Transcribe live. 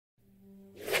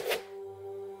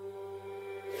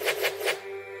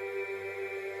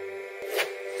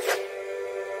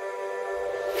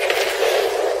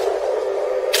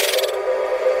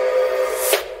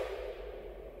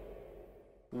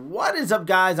is up,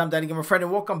 guys? I'm DaddyGamerFred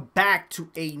and welcome back to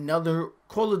another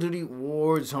Call of Duty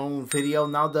Warzone video.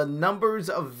 Now the numbers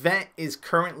event is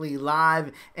currently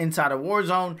live inside of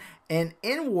Warzone, and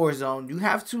in Warzone you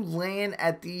have to land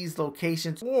at these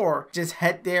locations or just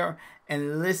head there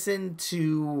and listen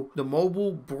to the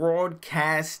mobile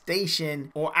broadcast station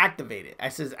or activate it.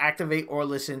 It says activate or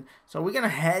listen. So we're gonna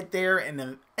head there and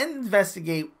then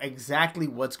investigate exactly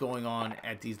what's going on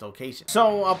at these locations.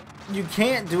 So you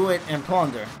can't do it in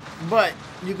plunder, but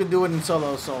you can do it in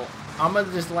solo. So I'm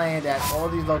gonna just land at all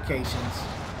these locations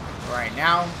right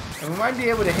now, and we might be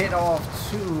able to hit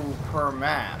off 2 per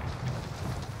map.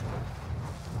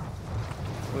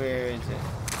 Where is it?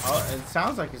 Oh, it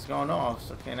sounds like it's going off,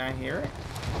 so can I hear it?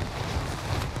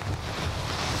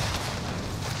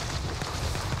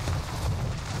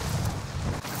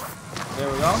 There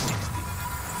we go.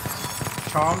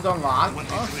 Charmed unlocked.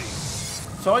 Oh.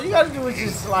 So all you gotta do is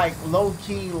just like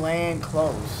low-key land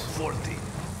close. 40.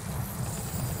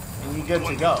 And you're good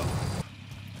to go.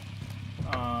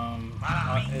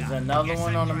 Is another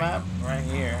one on the map? Right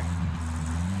here.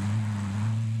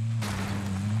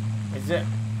 Is it?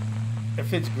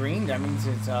 If it's green, that means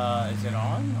it's is it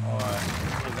on, or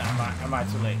is that, am I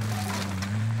too late?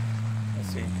 Let's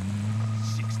see.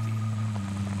 60.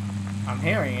 I'm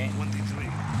hearing it. 23.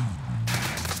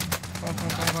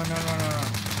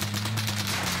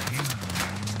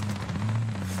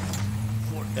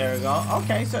 No. There we go.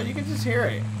 Okay, so you can just hear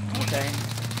it. Okay.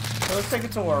 So let's take a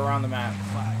tour around the map.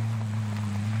 5.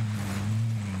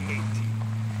 80.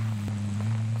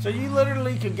 So you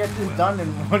literally could get this done in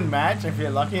one match if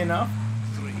you're lucky enough.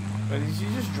 3. But if you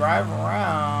just drive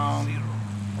around, 0.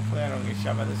 hopefully I don't get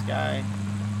shot by this guy.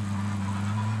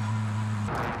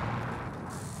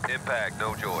 Impact,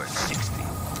 no joy. 60.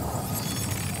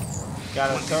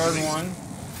 Got a third one.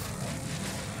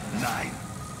 9.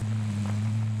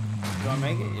 Do I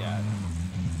make it? Yeah.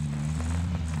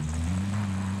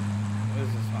 What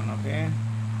is this one up here?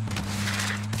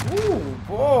 Ooh,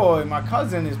 boy, my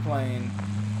cousin is playing.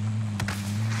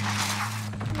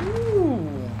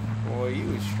 Ooh, boy, you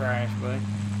was trash, buddy.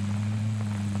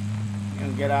 You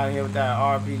gonna get out of here with that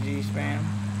RPG spam?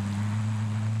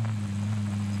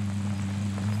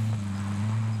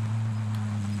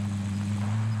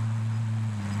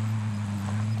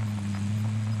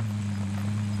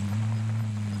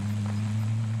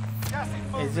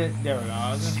 Is it? There we go.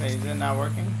 I was gonna say, is it not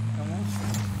working?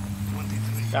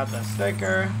 23. Got the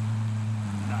sticker.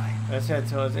 9. Let's head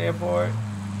towards the airport.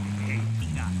 8.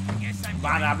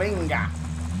 Bada binga.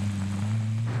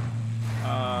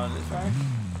 This way.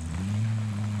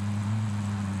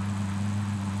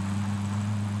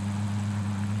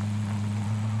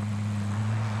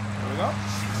 There we go.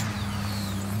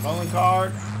 Rolling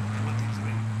card. 23.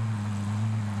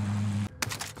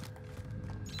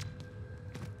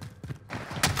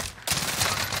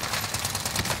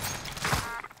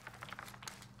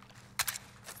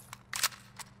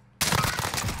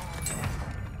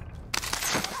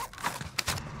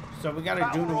 So we gotta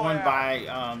do the one by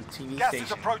TV Gas station.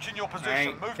 is approaching your position.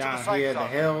 Right, Move to down the safe here, zone. the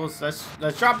hills.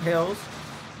 Let's drop hills,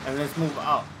 and let's move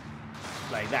up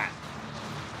like that.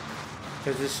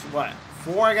 Cause it's what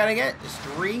 4 I gotta get. It's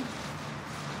 3.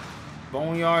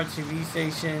 Boneyard, TV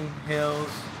station, hills,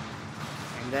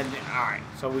 and then all right.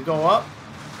 So we go up,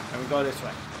 and we go this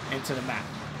way into the map.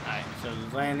 All right. So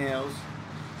the land hills.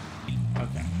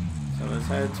 Okay. So let's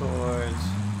head towards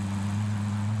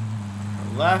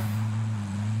the left.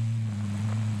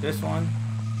 This one.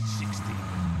 60.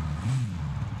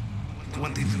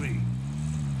 23.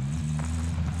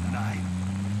 9.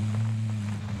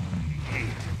 8.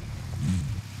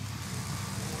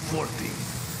 40.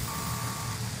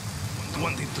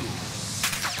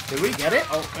 22. Did we get it?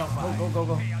 Oh, no,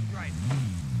 go.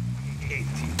 80.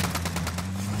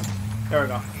 There we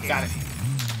go. Got it.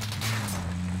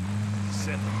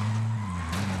 7.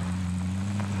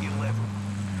 11.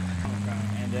 Okay.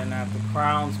 And then at the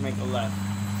crowns, make a left.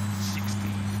 60.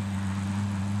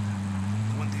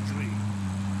 23.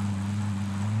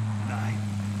 9.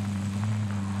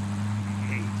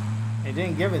 8. It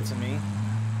didn't give it to me.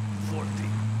 40.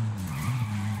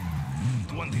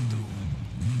 22.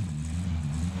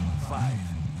 5.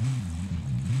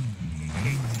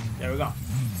 8. There we go.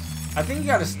 I think you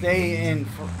gotta stay in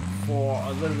for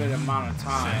a little bit amount of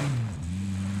time. 7.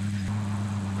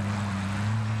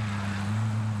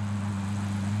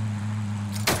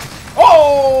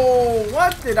 Oh,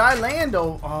 what did I land?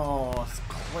 Oh, it's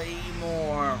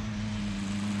Claymore.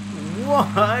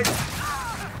 What?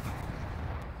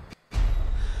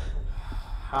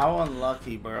 How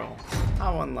unlucky, bro.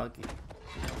 How unlucky.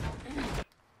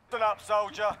 Listen up,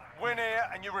 soldier. Win here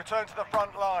and you return to the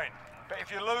front line. But if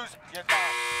you lose, you're done.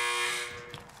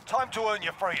 Time to earn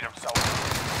your freedom, soldier.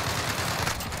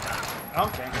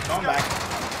 Okay, going back.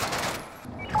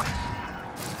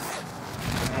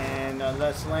 And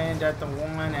let's land at the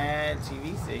one at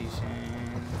TV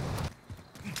station.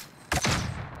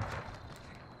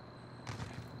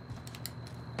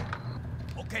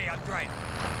 Okay, I'm driving.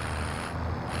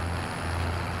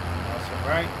 That's a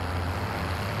right.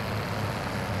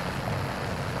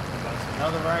 That's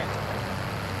another right.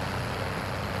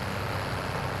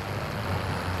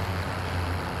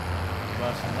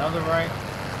 That's another right.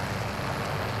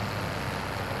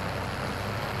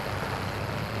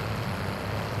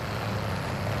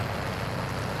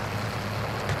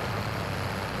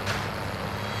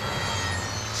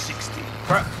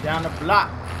 Crap, down the block.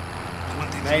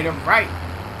 23. Made him right.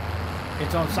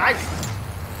 It's on site.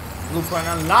 Blueprint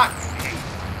unlocked.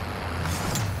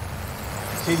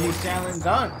 TV Stanley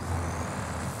done.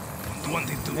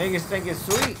 22. Niggas think it's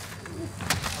sweet.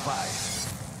 5.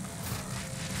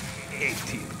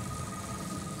 18.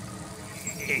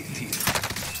 18.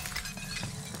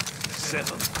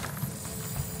 7.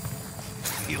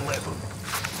 11.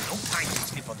 No time to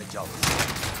sleep on the job.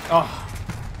 Oh.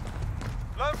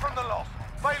 Learn from the loss.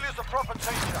 Failure's a proper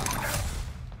teacher.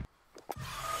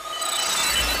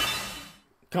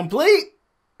 Complete.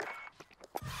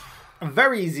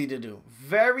 Very easy to do.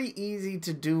 Very easy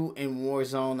to do in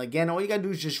Warzone. Again, all you gotta do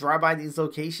is just drive by these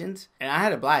locations. And I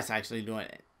had a blast actually doing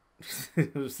it.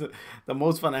 It was the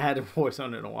most fun I had in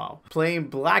Warzone in a while. Playing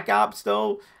Black Ops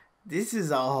though, this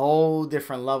is a whole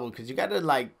different level because you gotta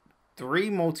like 3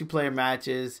 multiplayer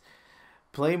matches,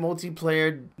 play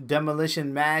multiplayer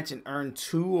demolition match, and earn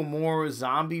 2 or more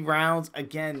zombie rounds.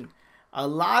 Again, a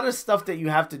lot of stuff that you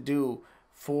have to do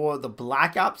for the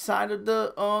Black Ops side of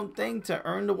the thing to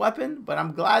earn the weapon. But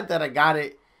I'm glad that I got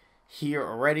it here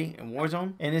already in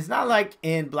Warzone. And it's not like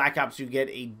in Black Ops you get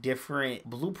a different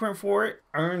blueprint for it.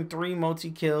 Earn 3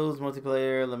 multi-kills,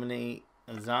 multiplayer, eliminate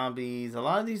zombies. A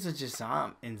lot of these are just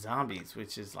zombies,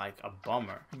 which is like a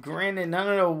bummer. Granted, none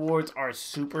of the awards are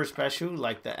super special,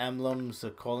 like the emblems, the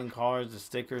calling cards, the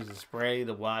stickers, the spray,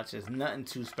 the watch. There's nothing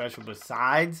too special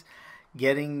besides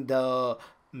getting the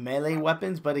melee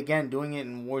weapons. But again, doing it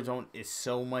in Warzone is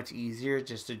so much easier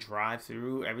just to drive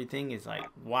through everything. It's like,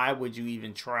 why would you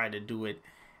even try to do it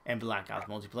in Black Ops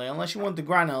multiplayer unless you want the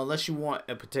grind, unless you want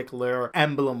a particular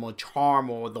emblem or charm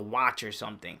or the watch or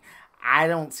something? I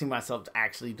don't see myself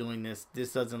actually doing this.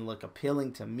 This doesn't look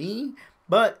appealing to me,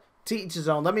 but to each his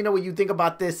own. Let me know what you think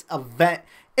about this event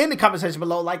in the comment section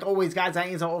below. Like always, guys, I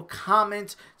answer all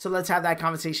comments, so let's have that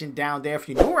conversation down there. If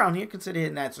you're new around here, consider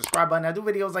hitting that subscribe button. I do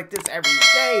videos like this every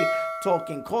day,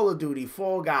 talking Call of Duty,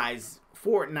 Fall Guys,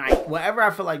 Fortnite, whatever I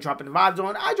feel like dropping the vibes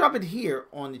on, I drop it here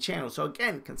on the channel. So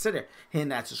again, consider hitting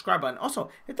that subscribe button.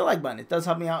 Also, hit the like button. It does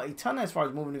help me out a ton as far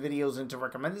as moving the videos and to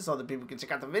recommend this so other people can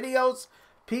check out the videos.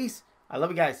 Peace. I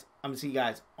love you guys. I'm going to see you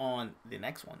guys on the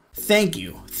next one. Thank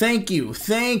you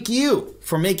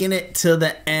for making it to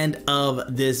the end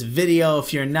of this video.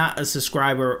 If you're not a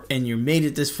subscriber and you made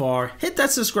it this far, hit that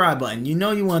subscribe button. You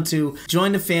know you want to.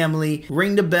 Join the family.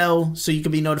 Ring the bell so you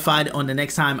can be notified on the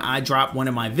next time I drop one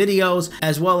of my videos,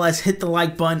 as well as hit the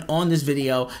like button on this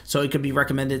video so it could be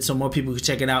recommended so more people can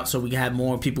check it out, so we can have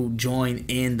more people join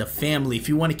in the family. If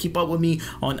you want to keep up with me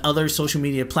on other social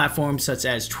media platforms such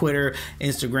as Twitter,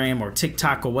 Instagram, or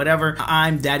TikTok or whatever,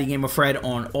 I'm DaddyGamerFred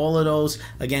on all of those.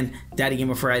 Again,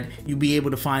 DaddyGamerFred. You'll be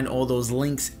able to find all those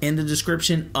links in the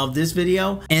description of this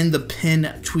video and the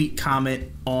pinned tweet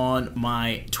comment on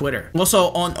my Twitter. Also,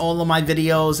 on all of my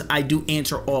videos, I do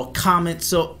answer all comments.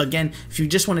 So again, if you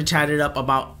just want to chat it up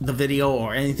about the video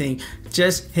or anything,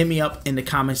 just hit me up in the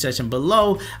comment section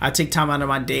below. I take time out of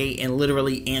my day and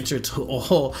literally answer to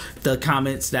all the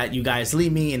comments that you guys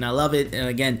leave me, and I love it. And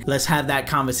again, let's have that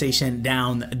conversation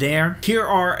down there. Here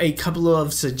are a couple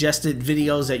of suggested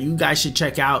videos that you guys should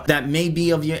check out that may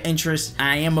be of your interest.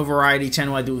 I am a variety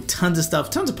channel. I do tons of stuff,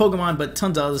 tons of Pokemon, but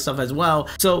tons of other stuff as well.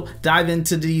 So dive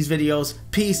into these videos.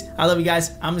 Peace. I love you guys.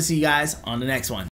 I'm gonna see you guys on the next one.